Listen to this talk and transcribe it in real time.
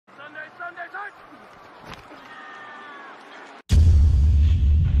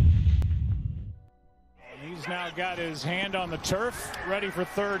now got his hand on the turf, ready for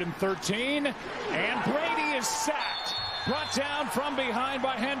 3rd and 13. And Brady is sacked. Brought down from behind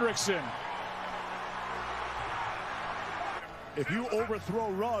by Hendrickson. If you overthrow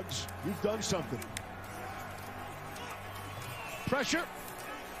Ruggs, you've done something. Pressure.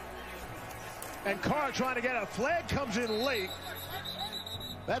 And Carr trying to get a flag, comes in late.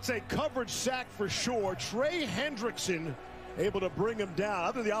 That's a coverage sack for sure. Trey Hendrickson able to bring him down.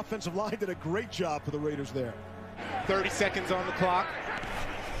 Other the offensive line did a great job for the Raiders there. 30 seconds on the clock.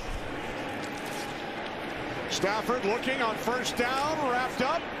 Stafford looking on 1st down, wrapped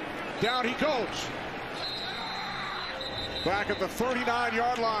up. Down he goes. Back at the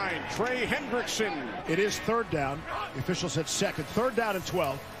 39-yard line, Trey Hendrickson. It is 3rd down. The official said 2nd. 3rd down and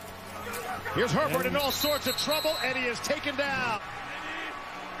 12. Here's Herbert in all sorts of trouble, and he is taken down.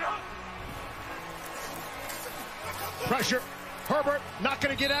 Pressure. Herbert not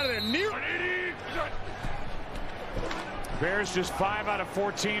going to get out of there. Near. Bears just 5 out of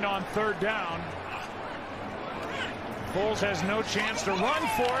 14 on 3rd down. Foles has no chance to run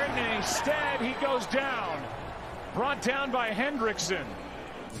for it, and instead he goes down. Brought down by Hendrickson.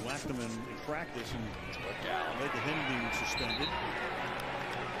 Whacked him in practice and led to him being suspended.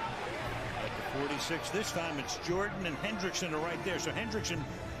 At the 46, this time it's Jordan and Hendrickson are right there. So Hendrickson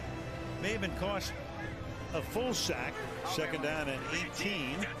may have been cost a full sack. 2nd down and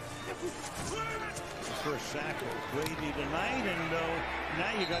 18. The first sack of Brady tonight, and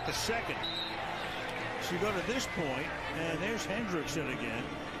now you got the 2nd. So you go to this point, and there's Hendrickson again.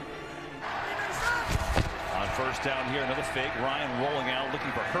 On 1st down here, another fake. Ryan rolling out,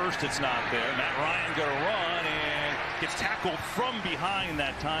 looking for Hurst. It's not there. Matt Ryan going to run and gets tackled from behind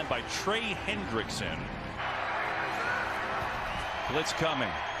that time by Trey Hendrickson. Blitz coming.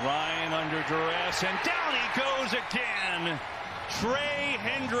 Ryan under duress, and down he goes again. Trey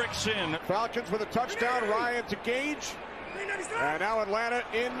Hendrickson. Falcons with a touchdown. Ryan to Gage. And now Atlanta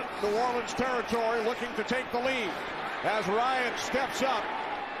in New Orleans territory looking to take the lead as Ryan steps up.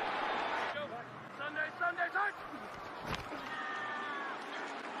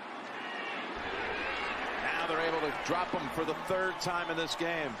 Now they're able to drop him for the 3rd time in this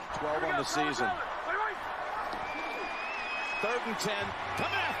game. 12 on the season. 3rd and 10.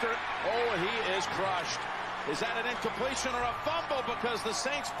 Come after it. Oh, he is crushed. Is that an incompletion or a fumble? Because the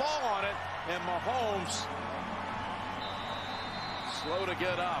Saints fall on it, and Mahomes slow to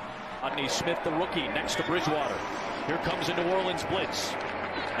get up. Rodney Smith, the rookie, next to Bridgewater. Here comes a New Orleans blitz.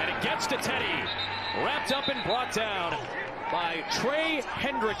 And it gets to Teddy. Wrapped up and brought down by Trey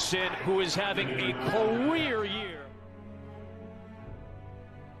Hendrickson, who is having a career year.